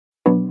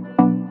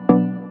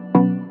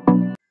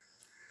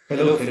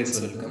Hello friends,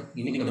 welcome.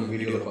 இன்னைக்கு நம்ம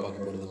வீடியோல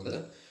பார்க்க போறது வந்து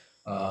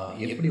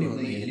எப்படி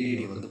வந்து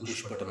LED வந்து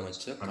புஷ் பட்டன்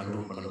வச்சு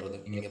கண்ட்ரோல் பண்றது.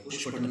 நீங்க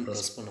புஷ் பட்டன்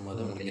பிரஸ் பண்ணும்போது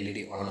உங்களுக்கு LED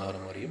ஆன் ஆகிற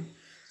மாதிரியும்,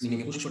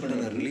 நீங்க புஷ்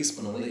பட்டனை ரிலீஸ்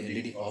பண்ணும்போது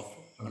LED ஆஃப்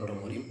பண்ற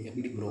மாதிரியும்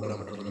எப்படி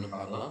ப்ரோக்ராம் பண்றதுன்னு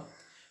பார்க்கலாம்.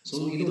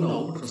 ஸோ இதோட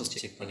அவுட்புட் ஃபர்ஸ்ட்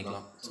செக்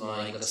பண்ணிக்கலாம். ஸோ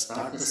நான் இங்கே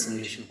ஸ்டார்ட் த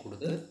சிமுலேஷன்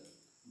கொடுத்து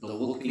இந்த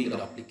ஓக்லிங்கிற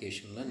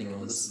அப்ளிகேஷனில்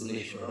நீங்கள் வந்து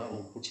சிமுலேஷனோட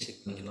அவுட்புட்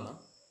செக் பண்ணிக்கலாம்.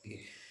 ஓகே,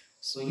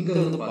 ஸோ இங்கே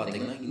வந்து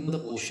பார்த்தீங்கன்னா இந்த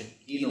போர்ஷன்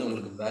கீழே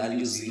உங்களுக்கு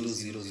வேல்யூ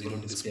 000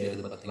 டிஸ்பிளே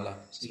ஆகுது பார்த்தீங்களா.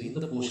 ஸோ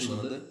இந்த போர்ஷன்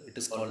வந்து it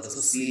is called as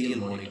a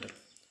serial monitor.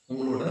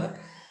 உங்களோட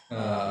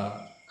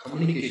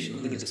கம்யூனிகேஷன்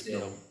வந்து டிஸ்பிளே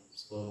ஆகும்.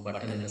 ஸோ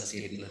பட்டன் என்ன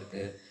ஸ்டேட்டில்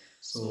இருக்குது,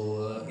 ஸோ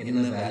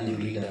என்ன வேல்யூ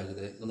ரீட்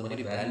ஆகுது, இந்த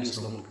மாதிரி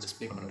வேல்யூஸ்லாம் உங்களுக்கு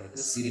டிஸ்பிளே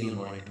பண்ணுறதுக்கு சீரியல்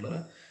மானிட்டரில்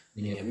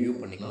நீங்கள் வியூ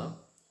பண்ணிக்கலாம்.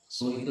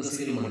 ஸோ இந்த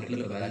சீரியல்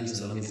மானிட்டரில்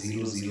வேல்யூஸ் எல்லாமே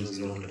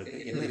 000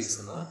 இருக்குது. என்ன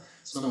ரீசன்னா,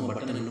 ஸோ நம்ம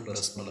பட்டன் இன்னும்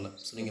ப்ரெஸ் பண்ணலை.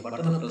 ஸோ நீங்கள்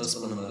பட்டனை ப்ரெஸ்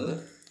பண்ணும்போது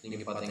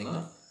நீங்கள் பார்த்தீங்கன்னா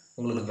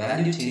உங்களுக்கு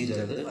வேல்யூ சேஞ்ச்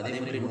ஆகுது. அதே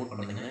மாதிரி நோட்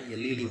பண்ணிங்கன்னா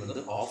எல்இடி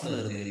வந்து ஆஃபில்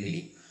இருக்க எல்இடி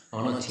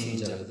ஆனால்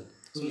சேஞ்ச் ஆகுது.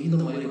 ஸோ இந்த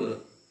மாதிரி ஒரு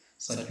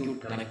சர்க்யூட்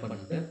கனெக்ட்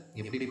பண்ணிட்டு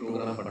எப்படி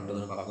ப்ரோக்ராம்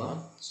பண்ணுறதுன்னு பார்க்கலாம்.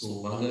 ஸோ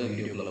வாங்க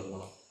வீடியோக்குள்ளே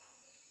போகலாம்.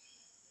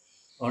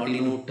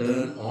 Arduino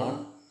turn on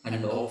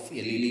and off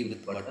LED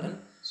with button.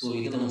 So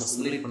இதை நம்ம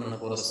சிமுலேட் பண்ண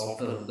போகிற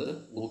சாஃப்ட்வேர் வந்து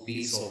OP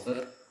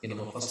சாஃப்ட்வேர். இது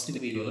நம்ம ஃபர்ஸ்ட்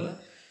வீடியோவில்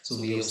so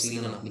we have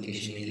seen an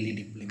application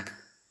LED blink.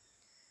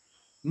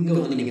 இங்கே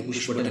வந்து நீங்கள்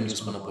புஷ் பட்டன்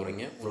யூஸ் பண்ண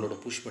போகிறீங்க. உங்களோட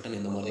புஷ் பட்டன்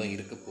இந்த மாதிரி தான்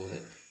இருக்க போகுது.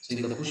 ஸோ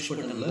இந்த புஷ்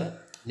பட்டனில்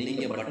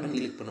நீங்கள் பட்டன்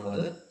கிளிக்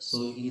பண்ணும்போது ஸோ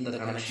இந்த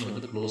கனெக்ஷன்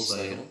வந்து க்ளோஸ்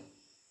ஆகிடும்.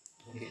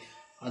 ஓகே,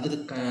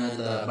 அதுக்கு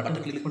இந்த பட்டன்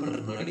கிளிக்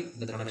பண்ணுறதுக்கு முன்னாடி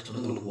இந்த கனெக்ஷன்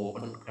வந்து உங்களுக்கு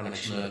ஓப்பன்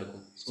கனெக்ஷனாக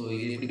இருக்கும். ஸோ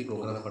இது எப்படி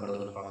ப்ரோக்ராம்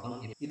பண்ணுறதுன்னு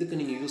பார்க்கலாம். இதுக்கு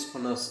நீங்கள் யூஸ்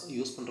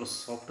பண்ணுற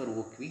சாஃப்ட்வேர்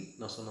ஓக்வி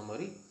நான் சொன்ன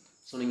மாதிரி.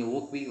 ஸோ நீங்கள்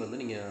ஓக்வி வந்து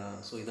நீங்கள்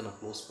ஸோ இதை நான்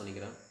க்ளோஸ்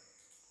பண்ணிக்கிறேன்.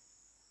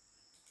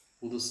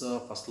 புதுசாக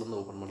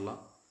ஃபஸ்ட்லேருந்து ஓப்பன்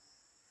பண்ணலாம்.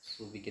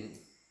 So we can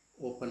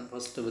open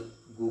first with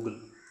Google.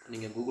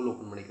 நீங்கள் கூகுள்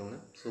ஓப்பன் பண்ணிக்கோங்க.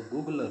 ஸோ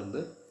கூகுளில்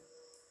இருந்து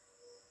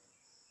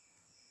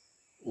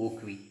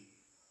ஓக்வி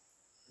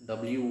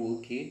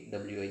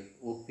WOKWI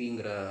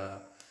ஓக்விங்கிற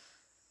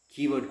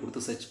கீவேர்ட்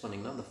கொடுத்து சர்ச்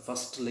பண்ணிங்கன்னா அந்த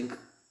ஃபஸ்ட் லிங்க்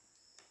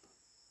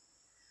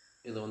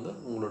இது வந்து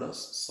உங்களோட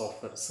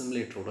சாஃப்ட்வேர்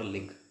சிமுலேட்டரோட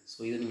லிங்க். ஸோ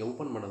இதை நீங்கள்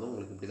ஓப்பன் பண்ணதும்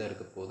உங்களுக்கு இப்படி தான்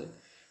இருக்க போகுது.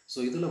 ஸோ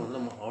இதில் வந்து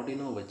நம்ம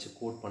ஆர்டினோ வச்சு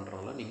கோட்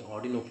பண்ணுறனால நீங்கள்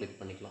ஆர்டினோ கிளிக்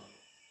பண்ணிக்கலாம்.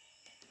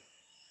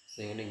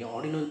 சரி, நீங்கள்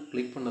ஆர்டினோ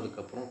கிளிக்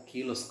பண்ணதுக்கப்புறம்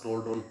கீழே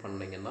ஸ்க்ரோல் டவுன்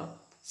பண்ணிங்கன்னா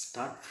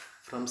ஸ்டார்ட்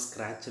ஃப்ரம்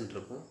ஸ்க்ராட்ச்ன்னு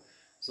இருக்கும்.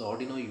 ஸோ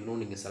ஆர்டினோ யூனோ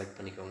நீங்கள் செலக்ட்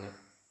பண்ணிக்கோங்க.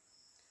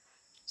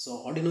 ஸோ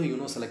ஆர்டினோ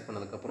யூனோ செலக்ட்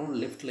பண்ணதுக்கப்புறம்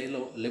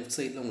லெஃப்ட்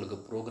சைடில் உங்களுக்கு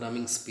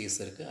ப்ரோக்ராமிங் ஸ்பேஸ்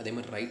இருக்குது. அதே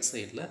மாதிரி ரைட்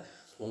சைடில்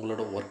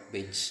உங்களோட ஒர்க்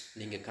பெஞ்ச்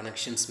நீங்கள்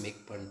கனெக்ஷன்ஸ்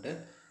மேக் பண்ணிட்டு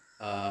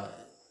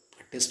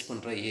டெஸ்ட்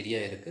பண்ணுற ஏரியா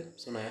இருக்குது.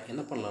 ஸோ நான்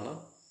என்ன பண்ணலான்னா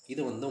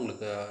இதை வந்து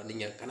உங்களுக்கு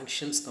நீங்கள்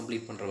கனெக்ஷன்ஸ்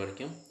கம்ப்ளீட் பண்ணுற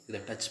வரைக்கும்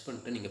இதை டச்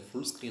பண்ணிட்டு நீங்கள்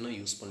ஃபுல் ஸ்க்ரீனாக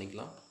யூஸ்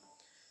பண்ணிக்கலாம்.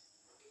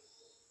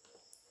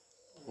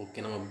 ஓகே,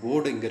 நம்ம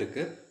போர்டு இங்கே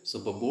இருக்குது. ஸோ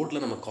இப்போ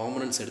போர்டில் நம்ம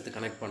காம்பனன்ட்ஸ் எடுத்து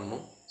கனெக்ட்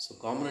பண்ணணும். ஸோ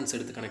காம்பனன்ட்ஸ்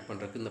எடுத்து கனெக்ட்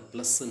பண்ணுறதுக்கு இந்த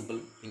ப்ளஸ் சிம்பிள்,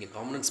 நீங்கள்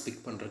காம்பனன்ட்ஸ்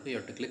பிக் பண்ணுறதுக்கு you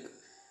have to click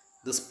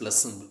this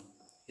plus symbol.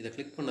 இதை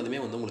கிளிக் பண்ணதுமே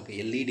வந்து உங்களுக்கு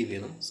எல்இடி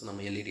வேணும். ஸோ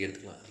நம்ம எல்இடி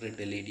எடுத்துக்கலாம். ரெட்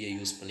எல்இடியை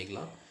யூஸ்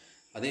பண்ணிக்கலாம்.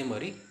 அதே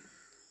மாதிரி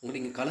உங்களுக்கு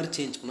நீங்கள் கலர்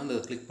சேஞ்ச் பண்ணால்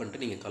அதை கிளிக்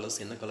பண்ணிட்டு நீங்கள் கலர்ஸ்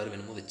என்ன கலர்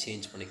வேணுமோ அதை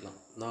சேஞ்ச் பண்ணிக்கலாம்.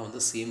 நான் வந்து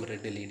சேம்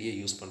ரெட் எல்இடியை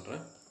யூஸ்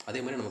பண்ணுறேன். அதே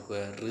மாதிரி நமக்கு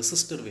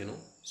ரெசிஸ்டர்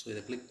வேணும். ஸோ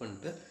இதை கிளிக்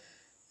பண்ணிட்டு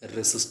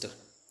ரெசிஸ்டர்,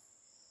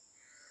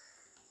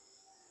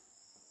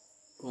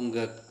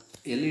 உங்கள்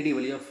எல்இடி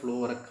வழியாக ஃப்ளோ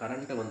வர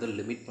கரண்ட்டை வந்து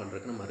லிமிட்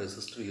பண்ணுறதுக்கு நம்ம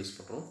ரெசிஸ்டர் யூஸ்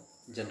பண்ணுறோம்.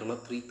 ஜென்ரலாக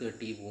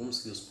 330 ohms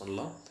யூஸ்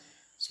பண்ணலாம்.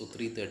 So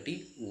 330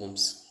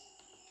 ohms.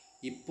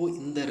 இப்போது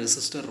இந்த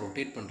ரெசிஸ்டர்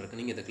ரொட்டேட் பண்ணுறதுக்கு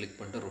நீங்கள் இதை கிளிக்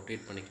பண்ணிட்டு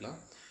ரொட்டேட் பண்ணிக்கலாம்.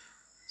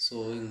 ஸோ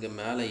இங்கே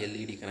மேலே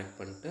எல்இடி கனெக்ட்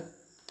பண்ணிட்டு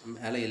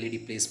மேலே எல்இடி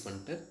ப்ளேஸ்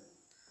பண்ணிட்டு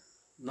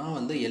நான்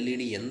வந்து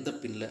எல்இடி எந்த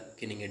பின்னில்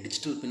நீங்கள்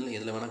டிஜிட்டல் பின்னில்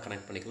எதில் வேணால்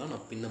கனெக்ட் பண்ணிக்கலாம்.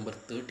 நான் பின் நம்பர்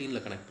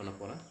 13 கனெக்ட் பண்ண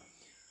போகிறேன்.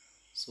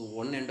 So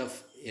one end of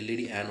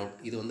LED anode,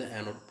 இது வந்து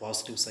ஆனோட்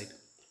பாசிட்டிவ் சைடு,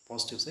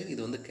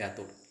 இது வந்து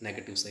cathode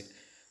negative side.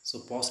 So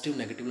positive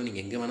நெகட்டிவில்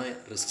நீங்கள் எங்கே வேணால்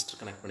ரெசிஸ்டர்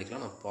கனெக்ட்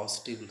பண்ணிக்கலாம். நான்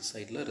பாசிட்டிவ்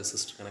சைடில்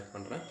ரெசிஸ்டர் கனெக்ட்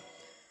பண்ணுறேன்.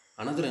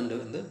 another end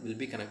வந்து will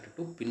be connected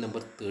to pin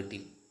number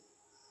 13.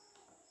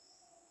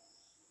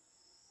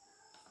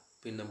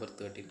 pin number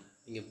 13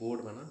 நீங்கள்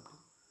போர்டு வேணால்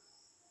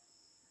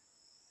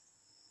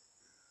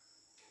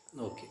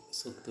ஓகே.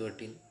 ஸோ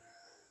 13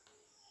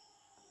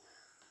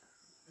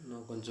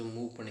 நான் கொஞ்சம்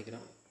மூவ்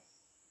பண்ணிக்கிறேன்.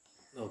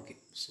 Okay,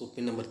 so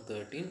pin number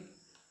 13.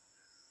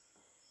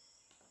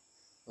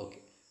 Okay,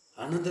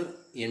 another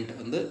end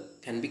வந்து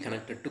can be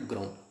connected to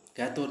ground.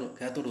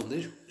 cathode வந்து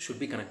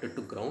should be connected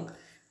to ground.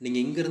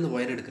 நீங்கள் இங்கேருந்து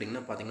ஒயர்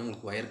எடுக்கிறீங்கன்னா பார்த்தீங்கன்னா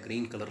உங்களுக்கு ஒயர்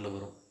க்ரீன் கலரில்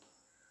வரும்.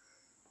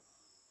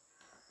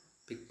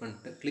 கிளிக்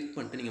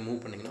பண்ணிட்டு நீங்கள்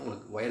மூவ் பண்ணிங்கன்னா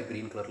உங்களுக்கு ஒயர்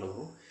க்ரீன் கலரில்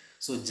வரும்.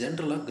 ஸோ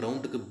ஜென்ரலாக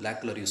கிரவுண்டுக்கு பிளாக்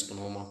கலர் யூஸ்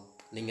பண்ணுவோமா,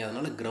 நீங்கள்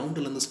அதனால்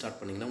கிரவுண்டுலேருந்து ஸ்டார்ட்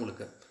பண்ணிங்கன்னா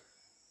உங்களுக்கு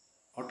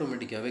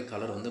ஆட்டோமேட்டிக்காகவே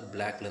கலர் வந்து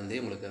பிளாக்லேருந்தே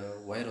உங்களுக்கு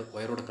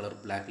ஒயரோட கலர்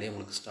பிளாக்லேயே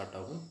உங்களுக்கு ஸ்டார்ட்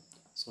ஆகும்.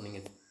 ஸோ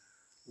நீங்கள்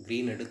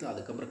க்ரீன் எடுத்து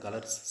அதுக்கப்புறம்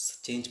கலர்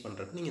சேஞ்ச்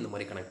பண்ணுறதுக்கு நீங்கள் இந்த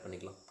மாதிரி கனெக்ட்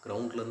பண்ணிக்கலாம்.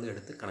 கிரவுண்ட்லேருந்து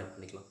எடுத்து கனெக்ட்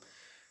பண்ணிக்கலாம்.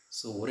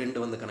 ஸோ ஒரு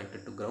எண்டு வந்து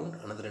connected to ground,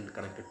 another end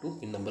connected to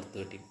bin number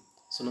 13.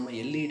 So நம்ம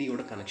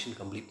எல்இடியோட கனெக்ஷன்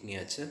கம்ப்ளீட்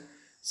பண்ணியாச்சு.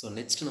 ஸோ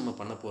நெக்ஸ்ட் நம்ம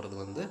பண்ண போகிறது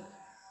வந்து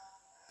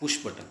புஷ்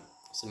பட்டன்.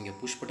 ஸோ நீங்கள்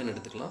புஷ் பட்டன்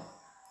எடுத்துக்கலாம்.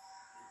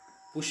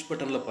 புஷ்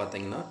பட்டனில்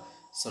பார்த்தீங்கன்னா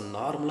ஸோ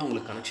நார்மலாக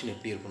உங்களுக்கு கனெக்ஷன்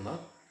எப்படி இருக்குன்னா,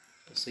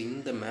 ஸோ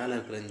இந்த மேலே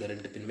இருக்கிற இந்த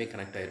 2 பின்னுமே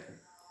கனெக்ட் ஆகிருக்கும்.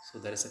 So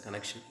there is a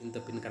connection. இந்த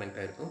பின் கனெக்ட்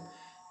ஆகிருக்கும்,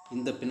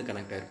 இந்த பின்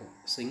கனெக்ட் ஆகிருக்கும்.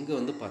 ஸோ இங்கே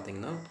வந்து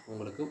பார்த்தீங்கன்னா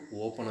உங்களுக்கு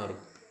ஓப்பனாக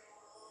இருக்கும்.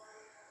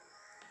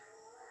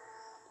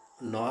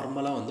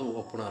 நார்மலாக வந்து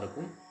ஓப்பனாக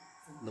இருக்கும்,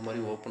 இந்த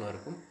மாதிரி ஓப்பனாக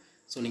இருக்கும்.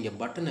 ஸோ நீங்கள்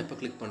பட்டன் எப்போ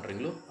கிளிக்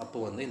பண்ணுறீங்களோ அப்போ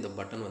வந்து இந்த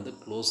பட்டன் வந்து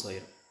க்ளோஸ்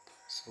ஆகிடும்.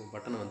 ஸோ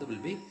பட்டன் வந்து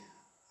வில் பி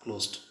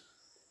க்ளோஸ்ட்.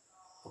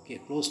 ஓகே,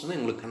 க்ளோஸ்ட்னா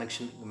உங்களுக்கு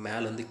கனெக்ஷன்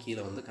மேலேருந்து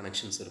கீழே வந்து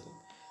கனெக்ஷன்ஸ் இருக்கும்.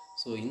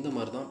 ஸோ இந்த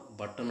மாதிரி தான்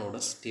பட்டனோட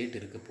ஸ்டேட்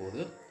இருக்க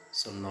போகுது.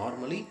 So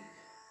normally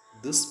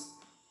this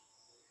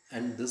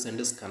and this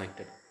end is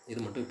connected. இது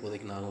மட்டும்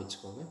இப்போதைக்கு ஞாபகம்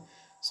வச்சுக்கோங்க.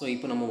 ஸோ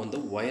இப்போ நம்ம வந்து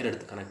ஒயர்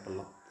எடுத்து கனெக்ட்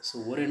பண்ணலாம். ஸோ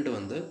ஒரு எண்டு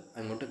வந்து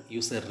I want to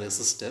use a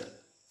resistor.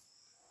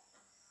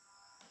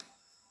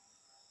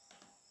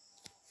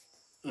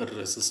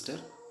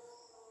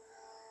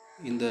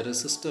 இந்த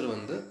ரெசிஸ்டர்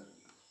வந்து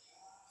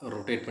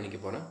ரொட்டேட் பண்ணிக்க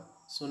போகிறேன்.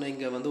 ஸோ நான்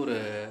இங்கே வந்து ஒரு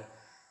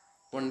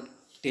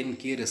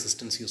 10K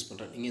ரெசிஸ்டன்ஸ் யூஸ்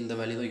பண்ணுறேன். நீங்கள் இந்த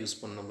வேல்யூ தான் யூஸ்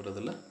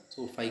பண்ணணுங்கிறதில்ல. ஸோ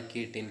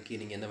 5K 10K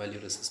நீங்கள் என்ன வேல்யூ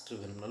ரெசிஸ்டர்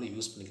வேணும்னாலும்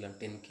யூஸ் பண்ணிக்கலாம்.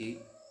 10K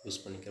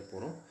யூஸ் பண்ணிக்க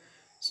போகிறோம்.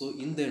 ஸோ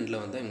இந்த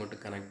எண்டில் வந்து I'm going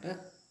to connect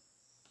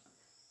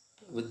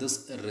with this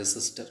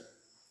resistor.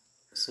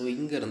 So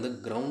இங்கேருந்து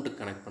கிரவுண்டு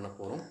கனெக்ட் பண்ண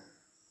போகிறோம்.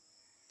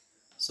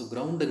 So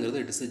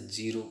கிரவுண்டுங்கிறது it is a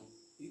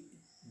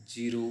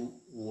 0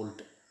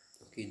 volt.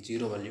 Okay,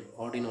 0 value.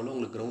 ஆர்டினோவில்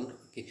உங்களுக்கு ground,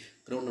 okay,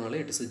 கிரவுண்டுனால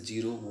it is a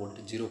 0 volt,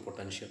 0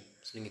 potential.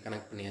 So நீங்கள்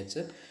கனெக்ட்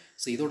பண்ணியாச்சு.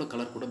 ஸோ இதோட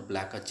கலர் கூட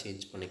பிளாக்காக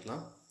சேஞ்ச்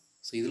பண்ணிக்கலாம்.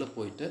 ஸோ இதில்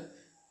போயிட்டு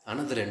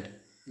அனதர் எண்ட்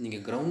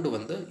நீங்கள் கிரவுண்டு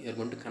வந்து you are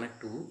going to connect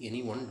to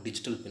any one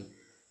digital bin.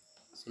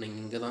 So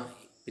நீங்கள் இங்கே தான்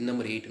பின்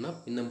நம்பர் 8னா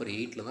பின் நம்பர்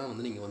 8ல் தான்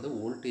வந்து நீங்கள் வந்து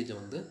வோல்டேஜை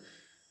வந்து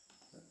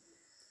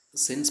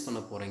சென்ஸ் பண்ண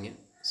போகிறீங்க.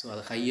 ஸோ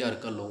அது ஹையாக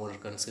இருக்கா லோவாக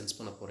இருக்கான்னு சென்ஸ்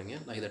பண்ண போகிறீங்க.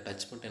 நான் இதை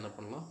டச் பண்ணிட்டு என்ன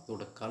பண்ணலாம்,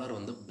 இதோட கலர்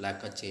வந்து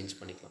பிளாக்காக சேஞ்ச்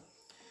பண்ணிக்கலாம்.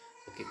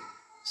 ஓகே,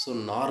 ஸோ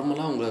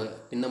நார்மலாக உங்கள்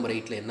பின் நம்பர்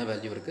 8ல் என்ன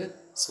வேல்யூ இருக்குது,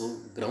 ஸோ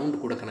கிரவுண்டு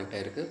கூட கனெக்ட்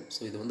ஆகிருக்கு.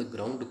 ஸோ இது வந்து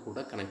கிரவுண்டு கூட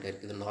கனெக்ட்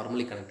ஆகிருக்கு. இது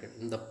நார்மலி கனெக்டட்.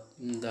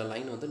 இந்த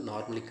லைன் வந்து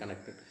நார்மலி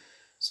கனெக்டட்.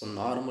 ஸோ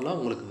நார்மலாக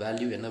உங்களுக்கு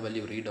வேல்யூ என்ன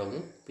வேல்யூ ரீட்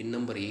ஆகும், பின்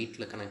நம்பர்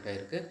 8ல் கனெக்ட்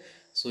ஆகிருக்கு.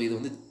 ஸோ இது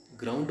வந்து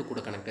கிரவுண்டு கூட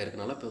கனெக்ட்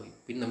ஆகிருக்கனால இப்போ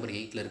பின் நம்பர்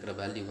 8ல் இருக்கிற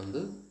வேல்யூ வந்து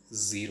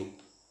 0.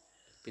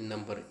 பின்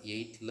நம்பர்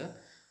 8ல்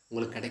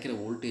உங்களுக்கு கிடைக்கிற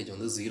வோல்டேஜ்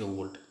வந்து 0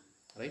 வோல்ட்,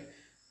 ரைட்.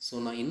 ஸோ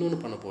நான் இன்னொன்று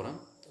பண்ண போகிறேன்.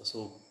 ஸோ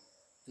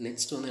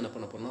நெக்ஸ்ட் வந்து என்ன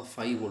பண்ண போகிறேன்னா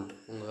 5 வோல்ட்.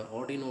 உங்கள்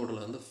ஆர்டினோவில்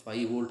வந்து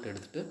 5 வோல்ட்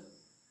எடுத்துகிட்டு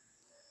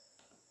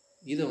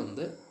இதை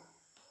வந்து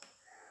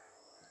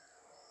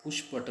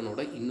புஷ்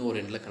பட்டனோட இன்னொரு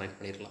எண்டில் கனெக்ட்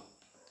பண்ணிடலாம்.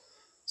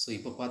 ஸோ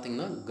இப்போ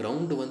பார்த்தீங்கன்னா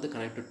கிரவுண்டு வந்து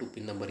கனெக்டட் டு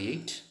பின் நம்பர்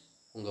 8,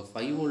 உங்கள்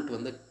 5 வோல்ட்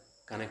வந்து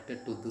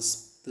connected to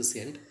this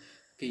end.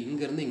 Okay,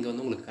 இங்கேருந்து இங்கே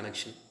வந்து உங்களுக்கு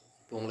கனெக்ஷன்.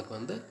 இப்போ உங்களுக்கு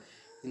வந்து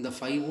இந்த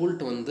 5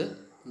 வோல்ட் வந்து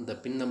இந்த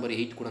பின் நம்பர்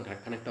 8 கூட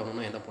கனெக்ட்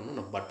ஆகணும்னா என்ன பண்ணணும்,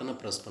 நான் பட்டனை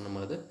ப்ரெஸ்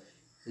பண்ணும்போது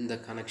இந்த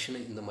கனெக்ஷனை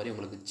இந்த மாதிரி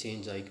உங்களுக்கு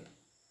சேஞ்ச் ஆகிக்கும்.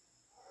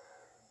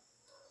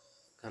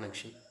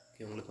 கனெக்ஷன்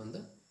ஓகே, உங்களுக்கு வந்து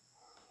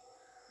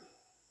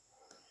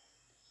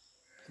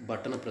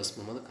பட்டனை ப்ரெஸ்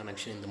பண்ணும்போது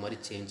கனெக்ஷன் இந்த மாதிரி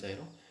சேஞ்ச்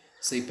ஆகிரும்.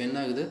 ஸோ இப்போ என்ன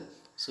ஆகுது,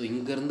 ஸோ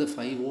இங்கேருந்து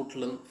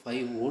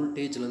 5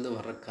 வோல்டேஜ்லேருந்து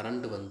வர்ற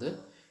கரண்ட் வந்து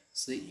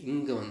ஸோ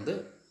இங்கே வந்து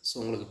ஸோ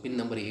உங்களுக்கு பின்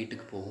நம்பர்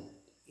 8க்கு போகும்.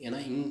 ஏன்னா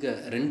இங்கே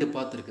 2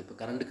 பாத் இருக்குது. இப்போ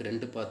கரண்ட்டுக்கு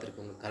 2 பாத்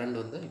இருக்குது. உங்கள் கரண்ட்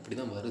வந்து இப்படி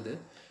தான் வருது.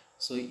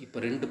 ஸோ இப்போ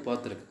 2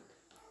 பாத் இருக்குது.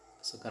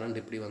 ஸோ கரண்ட்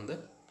இப்படி வந்து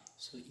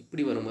ஸோ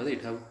இப்படி வரும்போது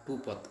இட் ஹாவ் 2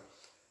 பாத்.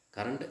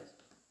 கரண்ட்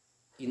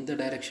இந்த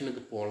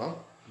டைரெக்ஷனுக்கு போகலாம்,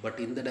 பட்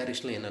இந்த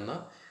டைரெக்ஷனில் என்னென்னா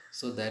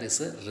so there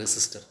is a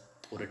resistor.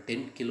 ஒரு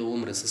 10 கிலோ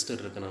ஓம்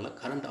ரெசிஸ்டர் இருக்கனால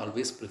கரண்ட்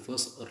ஆல்வேஸ்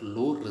ப்ரிஃபர்ஸ் ஒரு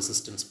லோ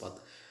ரெசிஸ்டன்ஸ் பாத்.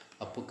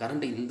 அப்போது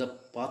கரண்ட் இந்த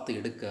பாத்தை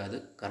எடுக்காது.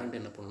 கரண்ட்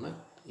என்ன பண்ணுன்னா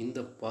இந்த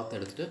பாத்தை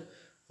எடுத்துகிட்டு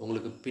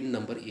உங்களுக்கு பின்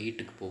நம்பர்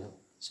 8க்கு போகும்.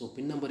 ஸோ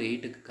பின் நம்பர்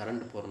 8க்கு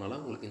கரண்ட் போகிறனால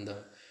உங்களுக்கு இந்த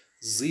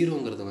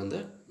 0ங்கிறது வந்து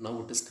now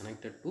it is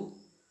connected to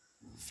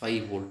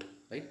 5 volt,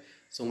 right.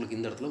 So உங்களுக்கு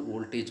இந்த இடத்துல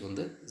வோல்டேஜ்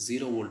வந்து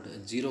 0 வோல்ட்,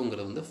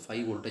 0ங்கிறது வந்து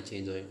 5 வோல்ட்டாக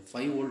சேஞ்ச் ஆகும்.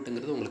 5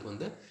 வோல்ட்டுங்கிறது உங்களுக்கு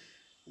வந்து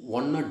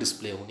 1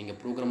 டிஸ்பிளே ஆகும். நீங்கள்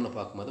ப்ரோக்ராமில்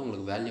பார்க்கும்போது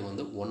உங்களுக்கு வேல்யூ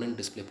வந்து 1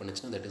 display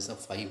பண்ணிச்சுன்னா that is a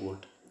 5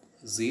 volt.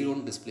 0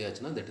 display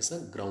ஆச்சுன்னா that is a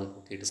ground.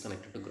 Okay, it is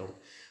connected to ground.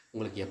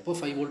 உங்களுக்கு எப்போ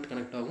 5 வோல்ட்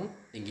கனெக்ட் ஆகும்,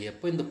 நீங்கள்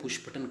எப்போ இந்த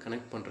புஷ் பட்டன்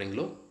கனெக்ட்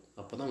பண்ணுறீங்களோ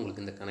அப்போ தான்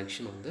உங்களுக்கு இந்த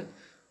கனெக்ஷன் வந்து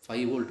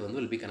 5 வோல்ட் வந்து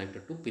will be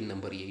connected to bin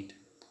number 8.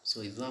 So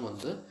இதுதான்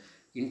வந்து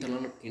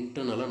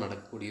இன்டர்னலாக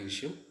நடக்கக்கூடிய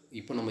விஷயம்.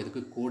 இப்போ நம்ம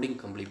இதுக்கு கோடிங்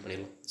கம்ப்ளீட்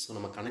பண்ணிடலாம். ஸோ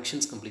நம்ம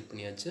கனெக்ஷன்ஸ் கம்ப்ளீட்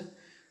பண்ணியாச்சு.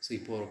 ஸோ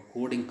இப்போ ஒரு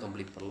கோடிங்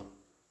கம்ப்ளீட் பண்ணலாம்.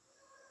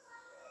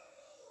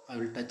 I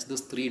will touch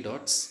this 3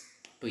 dots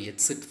to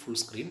exit full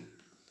screen.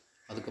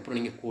 அதுக்கப்புறம்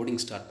நீங்கள் கோடிங்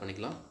ஸ்டார்ட்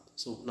பண்ணிக்கலாம்.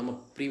 ஸோ நம்ம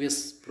ப்ரீவியஸ்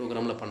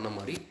ப்ரோக்ராமில் பண்ண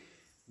மாதிரி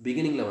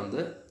பிகினிங்கில்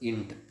வந்து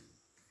இன்ட்,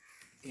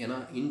 ஏன்னா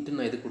இன்ட்டு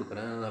நான் இது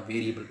கொடுக்குறேன், நான்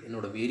வேரியபிள்,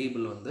 என்னோடய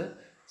வேரியபிள் வந்து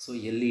ஸோ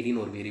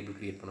எல்இடின்னு ஒரு வேரியபிள்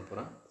க்ரியேட் பண்ண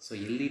போகிறேன். ஸோ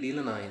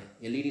எல்இடியில்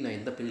நான்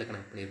எந்த பின்னில்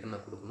கனெக்ட் பண்ணியிருக்கேன்னு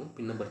நான் கொடுக்கணும்.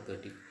 பின் நம்பர்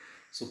 13.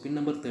 ஸோ பின்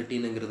number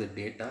 13ங்கிறது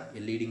data,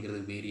 எல்இடிங்கிறது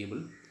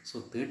variable. So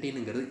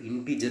 13ங்கிறது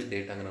integer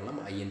டேட்டாங்கிறனால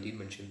நம்ம ஐஎன்டின்னு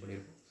மென்ஷன்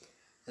பண்ணியிருக்கோம்.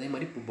 அதே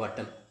மாதிரி இப்போ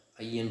பட்டன்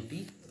ஐஎன்டி,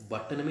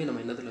 பட்டனுமே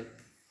நம்ம என்னதில்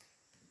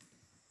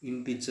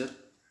இன்டீஜர்.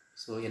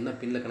 ஸோ என்ன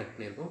பின்னில் கனெக்ட்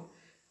பண்ணியிருக்கோம்,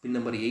 பின்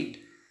நம்பர் 8.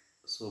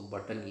 So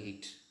button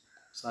 8.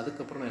 ஸோ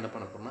அதுக்கப்புறம் நான் என்ன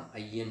பண்ண போகிறேன்னா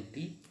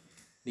ஐஎன்டி,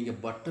 நீங்கள்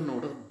பட்டன்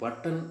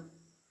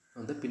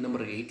வந்து பின்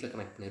நம்பர் 8ல்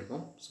கனெக்ட்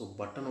பண்ணியிருக்கோம். ஸோ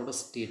பட்டனோட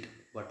ஸ்டேட்,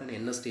 பட்டன்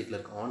என்ன ஸ்டேட்டில்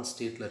இருக்கா, ஆன்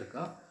ஸ்டேட்டில்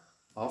இருக்கா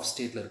ஆஃப்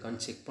ஸ்டேட்டில்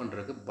இருக்கான்னு செக்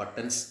பண்ணுறதுக்கு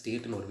பட்டன்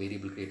ஸ்டேட்னு ஒரு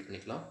வேரியபிள் க்ரியேட்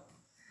பண்ணிக்கலாம்.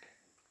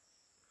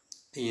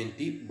 int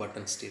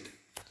button state.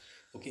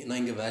 ஓகே, நான்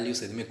இங்கே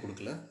வேல்யூஸ் எதுவுமே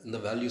கொடுக்கல. இந்த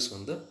வேல்யூஸ்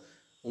வந்து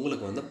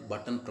உங்களுக்கு வந்து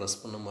பட்டன் ப்ரெஸ்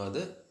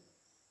பண்ணும்போது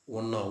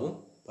 1ஆகவும்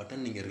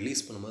பட்டன் நீங்கள்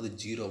ரிலீஸ் பண்ணும்போது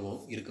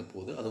 0ஆகவும் இருக்க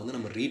போகுது. அதை வந்து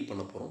நம்ம ரீட்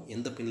பண்ண போகிறோம்.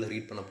 எந்த பின்னில்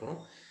ரீட் பண்ண போகிறோம்?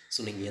 ஸோ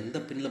நீங்கள் எந்த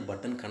பின்னில்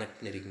பட்டன் கனெக்ட்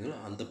பண்ணியிருக்கீங்களோ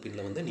அந்த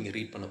பின்னில் வந்து நீங்கள்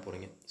ரீட் பண்ண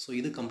போகிறீங்க. ஸோ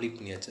இது கம்ப்ளீட்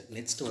பண்ணியாச்சு.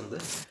 நெக்ஸ்ட் வந்து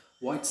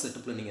வாய்ட்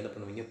செட்டப்பில் நீங்கள் என்ன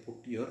பண்ணுவீங்க?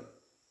 Put your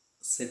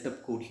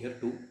setup code here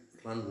to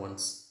run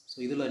once. So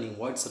இதில்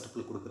நீங்கள் வாய்ட்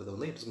செட்டப்பில் கொடுக்குறது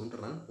வந்து it's going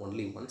to run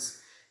only once.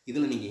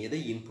 இதில் நீங்கள் எதை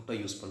இன்புட்டாக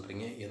யூஸ்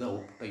பண்ணுறீங்க, எதை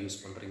அவுட்புட்டாக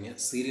யூஸ் பண்ணுறீங்க,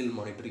 சீரியல்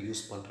மானிட்டர்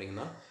யூஸ்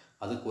பண்ணுறீங்கன்னா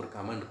அதுக்கு ஒரு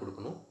கமாண்ட்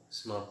கொடுக்கணும்.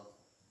 ஸோ நான்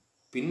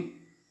பின்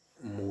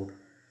mode,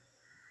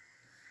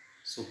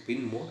 so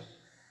bin mode,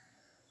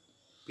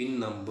 bin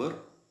number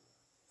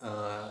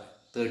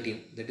 13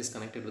 that is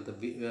connected with the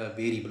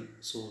variable.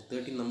 So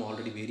 13 நம்ம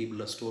ஆல்ரெடி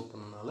வேரியபிளில் ஸ்டோர்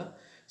பண்ணனால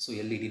ஸோ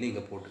எல்இடின்னு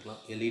இங்கே போட்டுக்கலாம்.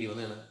 எல்இடி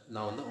வந்து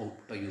நான் வந்து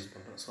அவுட்புட்டாக யூஸ்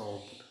பண்ணுறேன். So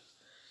output.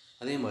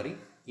 அதே மாதிரி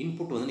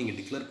இன்புட் வந்து நீங்கள்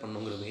டிக்ளேர்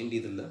பண்ணுங்கிற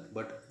வேண்டியதில்லை,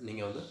 பட்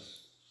நீங்கள் வந்து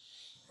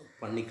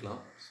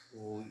பண்ணிக்கலாம். So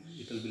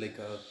it will be like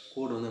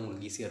கோடு வந்து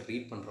உங்களுக்கு ஈஸியாக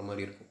ரீட் பண்ணுற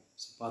மாதிரி இருக்கும்.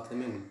 ஸோ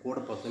பார்த்ததுமே உங்களுக்கு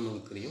கோடை பார்த்ததுமே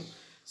உங்களுக்கு தெரியும்.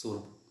 ஸோ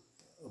ஒரு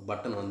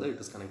பட்டன் வந்து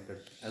இட் இஸ்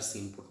கனெக்டட் ஆஸ்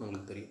இன்புட்னு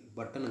உங்களுக்கு தெரியும்.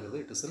 பட்டனுங்கிறது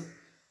இட் இஸ் அன்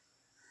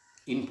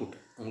இன்புட்.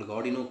 உங்களுக்கு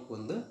ஆர்டினோக்கு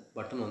வந்து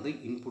பட்டன் வந்து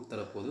input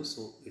தரப்போகுது.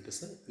 So it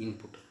is a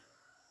input.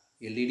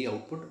 LED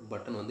output,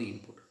 button வந்து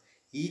input.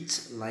 Each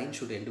line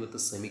should end with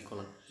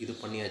semicolon. இது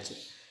பண்ணியாச்சு.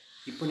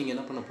 இப்போ நீங்கள்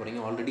என்ன பண்ண போகிறீங்க?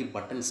 ஆல்ரெடி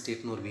பட்டன்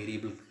ஸ்டேட்னு ஒரு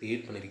வேரியபிள்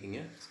க்ரியேட் பண்ணியிருக்கீங்க.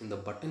 ஸோ இந்த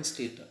பட்டன்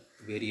ஸ்டேட்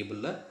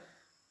வேரியபிளில்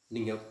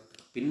நீங்கள்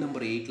பின்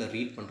நம்பர் 8ல்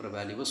ரீட் பண்ணுற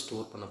வேல்யூவை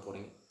ஸ்டோர் பண்ண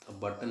போகிறீங்க.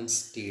 பட்டன்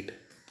ஸ்டேட்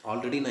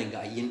ஆல்ரெடி நான் இங்கே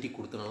ஐஎன்டி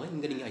கொடுத்தனால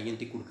இங்கே நீங்கள்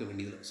ஐஎன்டி கொடுக்க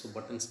வேண்டியதில்லை. So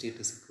button state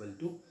is equal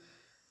to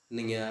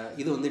நீங்கள்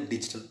இது வந்து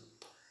டிஜிட்டல்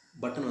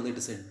பட்டன் வந்து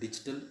it is a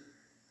digital.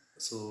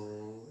 So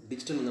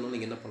டிஜிட்டலுங்கிறனால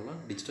நீங்கள் என்ன பண்ணலாம்?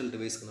 டிஜிட்டல்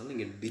டிவைஸ்னால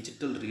நீங்கள்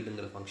டிஜிட்டல்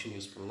ரீடுங்கிற ஃபங்க்ஷன்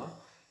யூஸ் பண்ணலாம்.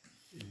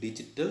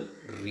 Digital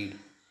read.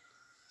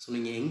 ஸோ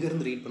நீங்கள்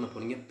எங்கேருந்து ரீட் பண்ண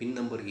போகிறீங்க? பின்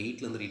நம்பர்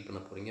 8லேருந்து ரீட்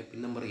பண்ண போகிறீங்க.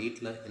 பின் நம்பர்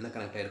 8ல் என்ன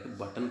கனெக்ட் ஆகிருக்கு?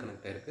 பட்டன்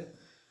கனெக்ட் ஆகிருக்கு.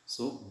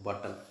 So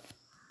button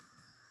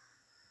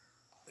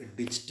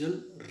digital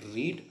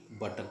read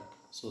button.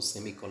 So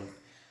semicolon.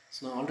 So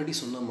நான் ஆல்ரெடி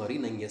சொன்ன மாதிரி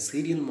நீங்கள்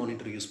சீரியல்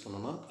மானிட்டர் யூஸ்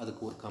பண்ணோன்னா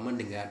அதுக்கு ஒரு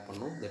கமெண்ட் இங்கே ஆட்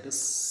பண்ணணும். That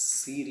is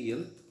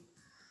serial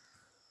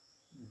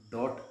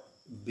dot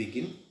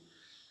begin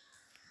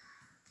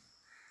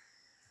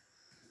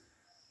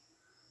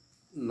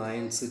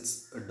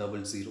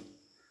 9600.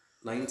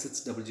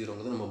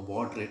 9600ங்கிறது நம்ம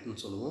பாட்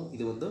ரேட்னு சொல்லுவோம்.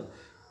 இது வந்து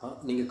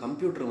நீங்கள்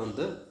கம்ப்யூட்டர்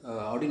வந்து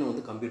ஆர்டினோ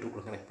வந்து கம்ப்யூட்டர்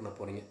கூட கனெக்ட் பண்ண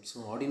போகிறீங்க. ஸோ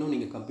ஆர்டினோ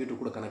நீங்கள்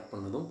கம்ப்யூட்டர் கூட கனெக்ட்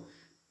பண்ணதும்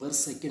பெர்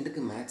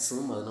செகண்டுக்கு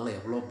மேக்ஸிமம் அதனால்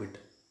எவ்வளோ பிட்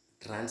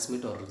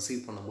ட்ரான்ஸ்மிட் ஆர்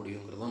ரிசீவ் பண்ண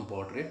முடியுங்கிறது தான்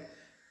பாட் ரேட்.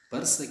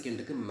 பெர்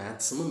செகண்டுக்கு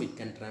maximum it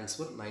can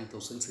transfer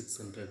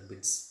 9600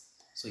 bits.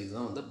 So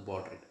இதுதான் வந்து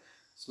பாட் ரேட்.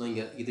 ஸோ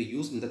நீங்கள் இதை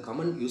இந்த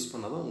கமெண்ட் யூஸ்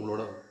பண்ணால் தான்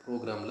உங்களோட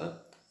ப்ரோக்ராமில்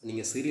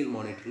நீங்கள் சீரியல்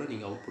மானிட்டரில்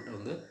நீங்கள் அவுட்புட்டை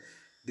வந்து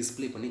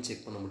டிஸ்பிளே பண்ணி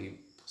செக் பண்ண முடியும்.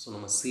 ஸோ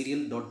நம்ம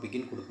சீரியல் டாட்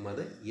பிகின்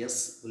கொடுக்கும்போது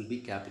S will be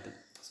capital.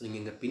 So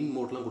நீங்கள் இங்கே பின்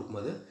மோட்லாம்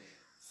கொடுக்கும்போது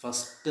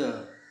ஃபஸ்ட்டு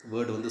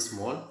வேர்டு வந்து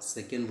small,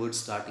 second word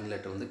starting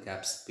letter வந்து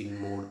கேப்ஸ். பின்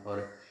மோட்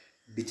ஆர்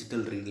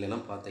டிஜிட்டல்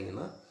ரீட்லாம்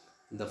பார்த்தீங்கன்னா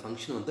இந்த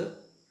ஃபங்க்ஷன் வந்து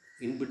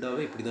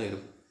இன்பிட்டாகவே இப்படி தான்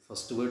இருக்கும்.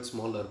 ஃபஸ்ட் வேர்ட்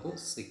ஸ்மாலில் இருக்கும்,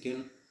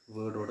 செகண்ட்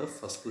வேர்டோட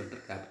ஃபஸ்ட்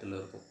லெட்டர் கேபிட்டலில்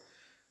இருக்கும்.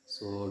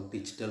 So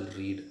digital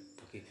read.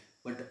 Okay,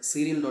 but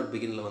serial dot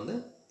பிகினில் வந்து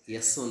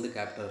எஸ் வந்து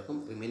கேபிட்டலாக இருக்கும்,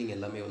 ரிமைனிங்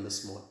எல்லாமே வந்து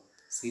ஸ்மால்.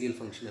 சீரியல்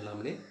ஃபங்க்ஷன்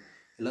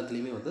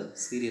எல்லாத்துலேயுமே வந்து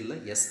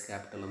சீரியலில் எஸ்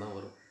கேபிட்டலில் தான்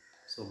வரும்.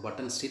 ஸோ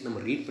பட்டன் ஸ்டேட் நம்ம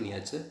ரீட்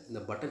பண்ணியாச்சு. இந்த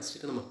பட்டன்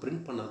ஸ்டேட்டை நம்ம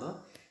பிரிண்ட் பண்ணால் தான்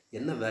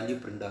என்ன வேல்யூ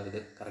பிரிண்ட் ஆகுது,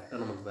 கரெக்டாக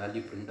நமக்கு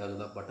வேல்யூ பிரிண்ட்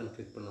ஆகுதா, பட்டன்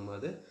கிளிக்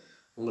பண்ணும்போது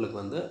உங்களுக்கு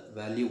வந்து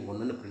வேல்யூ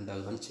 1ன்னு பிரிண்ட்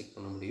ஆகுதான்னு செக்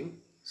பண்ண முடியும்.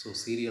 ஸோ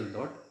சீரியல்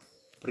டாட்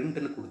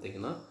பிரிண்ட்னு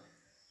கொடுத்தீங்கன்னா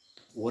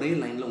ஒரே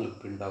லைனில்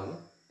உங்களுக்கு பிரிண்ட் ஆகும்.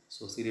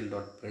 ஸோ சீரியல்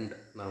டாட் பிரிண்ட்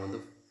நான் வந்து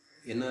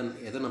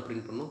எதை நான்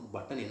பிரிண்ட் பண்ணணும்?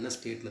 பட்டன் என்ன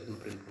ஸ்டேட்டில்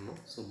இருக்குன்னு பிரிண்ட்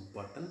பண்ணணும். So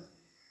button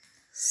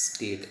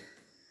state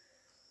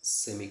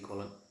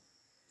semicolon.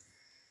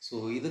 So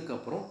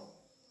இதுக்கப்புறம்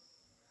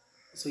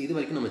இது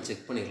வரைக்கும் நம்ம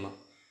செக் பண்ணிடலாம்.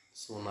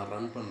 ஸோ நான்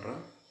ரன்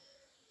பண்ணுறேன்.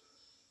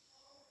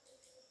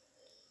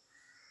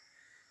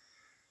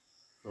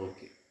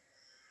 ஓகே,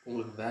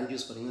 உங்களுக்கு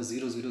வேல்யூஸ் பார்த்தீங்கன்னா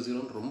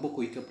 000 ரொம்ப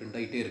குயிக்காக பிரிண்ட்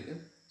ஆகிட்டே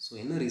இருக்குது. ஸோ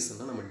என்ன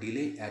ரீசன்னா நம்ம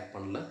டிலே ஆட்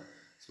பண்ணல.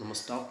 ஸோ நம்ம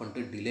ஸ்டாப்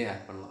பண்ணிட்டு டிலே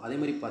ஆட் பண்ணலாம். அதே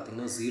மாதிரி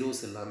பார்த்தீங்கன்னா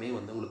ஜீரோஸ் எல்லாமே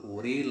வந்து உங்களுக்கு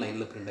ஒரே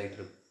லைனில் பிரிண்ட்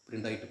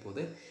ஆகிட்டு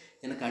போகுது.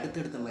 எனக்கு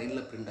அடுத்தடுத்த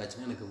லைனில் பிரிண்ட்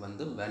ஆச்சுன்னா எனக்கு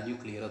வந்து வேல்யூ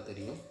கிளியராக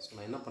தெரியும். ஸோ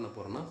நான் என்ன பண்ண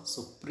போகிறேன்னா, ஸோ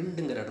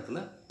பிரிண்ட்டுங்கிற இடத்துல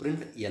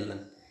பிரிண்ட்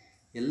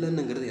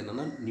எல்என்னுங்கிறது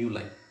என்னென்னா new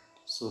line.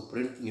 So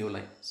print new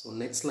line. So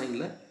next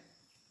லைனில்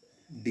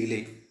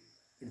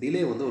டிலே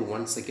வந்து ஒரு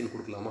 1 செகண்ட்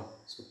கொடுக்கலாமா?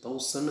 So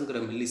 1000ங்கிற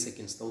milli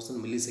seconds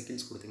 1000 milli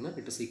seconds கொடுத்திங்கன்னா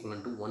it is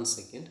equal to 1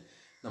 second.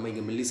 நம்ம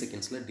இங்கே மில்லி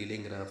செகண்ட்ஸில்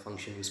டிலேங்கிற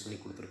ஃபங்க்ஷன் யூஸ் பண்ணி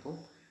கொடுத்துருக்கோம்.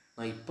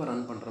 நான் இப்போ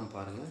ரன் பண்ணுறேன்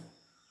பாருங்கள்.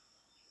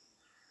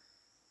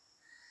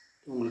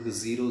 உங்களுக்கு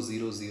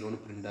 000ன்னு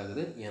பிரிண்ட்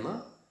ஆகுது. ஏன்னா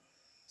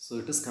so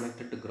it is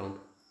connected to ground.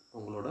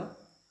 உங்களோட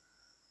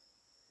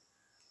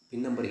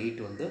பின் நம்பர்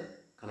 8 வந்து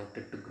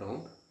கனெக்டட் டு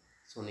கிரவுண்ட்.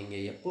 ஸோ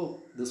நீங்கள் எப்போ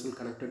this will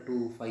connected to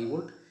 5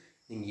 volt,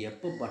 நீங்கள்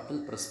எப்போ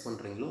பட்டன் ப்ரெஸ்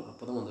பண்ணுறீங்களோ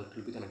அப்போ தான் வந்து it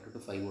will be connected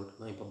to 5 volt.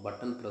 நான் இப்போ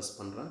பட்டன் ப்ரெஸ்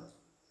பண்ணுறேன்.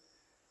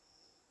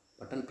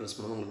 பட்டன் ப்ரெஸ்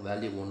பண்ணும்போது உங்களுக்கு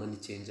வேல்யூ 1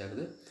 சேஞ்ச்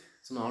ஆகுது.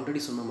 ஸோ நான்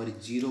ஆல்ரெடி சொன்ன மாதிரி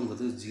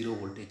 0ங்கிறது 0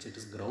 voltage, it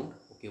is ground.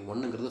 Okay,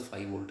 1ங்கிறது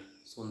 5 volt.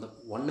 So அந்த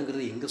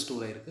 1ங்கிறது எங்கே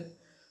ஸ்டோர் ஆகிருக்கு?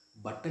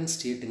 பட்டன்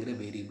ஸ்டேட்டுங்கிற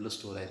வேரியபிளில்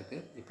ஸ்டோர் ஆகிருக்கு.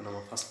 இப்போ நம்ம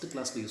ஃபஸ்ட்டு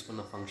கிளாஸில் யூஸ்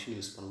பண்ண ஃபங்க்ஷன்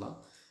யூஸ் பண்ணலாம்.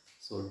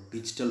 ஸோ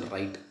டிஜிட்டல்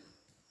ரைட்,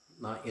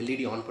 நான்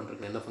எல்இடி ஆன்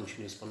பண்ணுறதுக்கு என்ன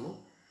ஃபங்க்ஷன் யூஸ் பண்ணணும்?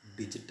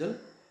 Digital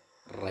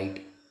write.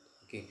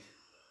 ஓகே,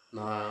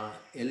 நான்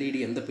எல்இடி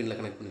எந்த பின்னில்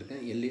கனெக்ட்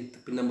பண்ணியிருக்கேன்?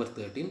 பின் நம்பர்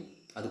 13.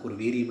 அதுக்கு ஒரு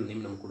வேரியபிள்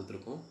நேம் நம்ம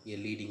கொடுத்துருக்கோம்,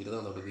 எல்இடிங்கிறது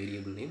அதோட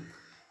variable name.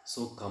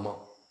 So comma.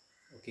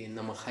 Okay,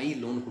 நம்ம ஹை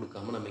லோன்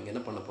கொடுக்காம நம்ம இங்கே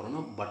என்ன பண்ண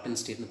போகிறோம்னா பட்டன்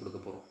ஸ்டேட்னு கொடுக்க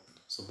போகிறோம்.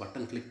 ஸோ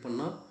பட்டன் கிளிக்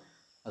பண்ணால்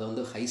அது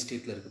வந்து ஹை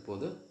ஸ்டேட்டில் இருக்க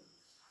போது,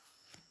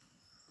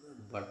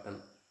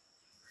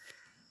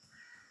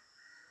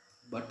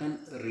 பட்டன்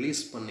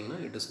ரிலீஸ் பண்ணிங்கன்னா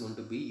it is going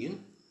to be in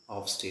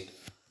of state,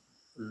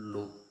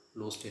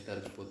 low ஸ்டேட்டாக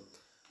இருக்க போகுது.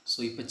 ஸோ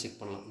இப்போ செக்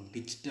பண்ணலாம்.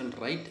 Digital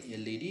write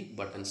LED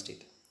button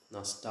state.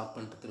 நான் ஸ்டாப்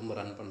பண்ணிட்டு திரும்ப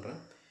ரன் பண்ணுறேன்.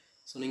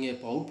 ஸோ நீங்கள்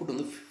இப்போ அவுட்புட்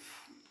வந்து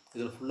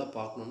இதில் ஃபுல்லாக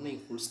பார்க்கணுன்னா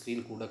நீங்கள் ஃபுல்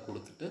ஸ்க்ரீன் கூட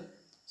கொடுத்துட்டு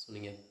ஸோ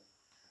நீங்கள்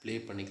ப்ளே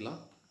பண்ணிக்கலாம்.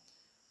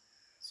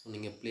 ஸோ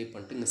நீங்கள் ப்ளே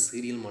பண்ணிட்டு இங்கே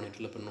சீரியல்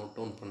மானிட்டரில் இப்போ நோட்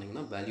டவுன்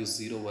பண்ணிங்கன்னா வேல்யூ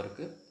 0வாக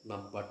இருக்குது.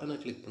 நான் பட்டனை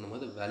கிளிக்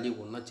பண்ணும்போது வேல்யூ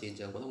 1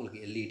 சேஞ்ச் ஆகும்போது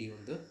உங்களுக்கு எல்இடி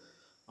வந்து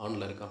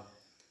ஆனில் இருக்கா?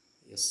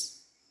 S.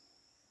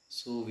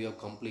 So we have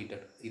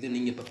completed. இது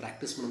நீங்கள் இப்போ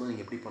ப்ராக்டிஸ் பண்ணும்போது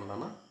நீங்கள் எப்படி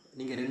பண்ணலான்னா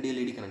நீங்கள் 2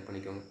 எல்இடி கனெக்ட்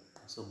பண்ணிக்கோங்க.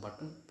 ஸோ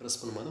பட்டன் ப்ரெஸ்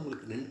பண்ணும்போது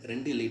உங்களுக்கு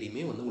ரெண்டு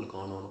எல்இடியுமே வந்து உங்களுக்கு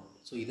ஆன் ஆகணும்.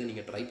 ஸோ இதை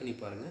நீங்கள் ட்ரை பண்ணி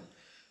பாருங்கள்.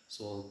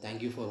 ஸோ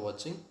தேங்க்யூ ஃபார்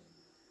வாட்சிங்.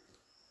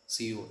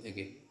 See you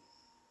again.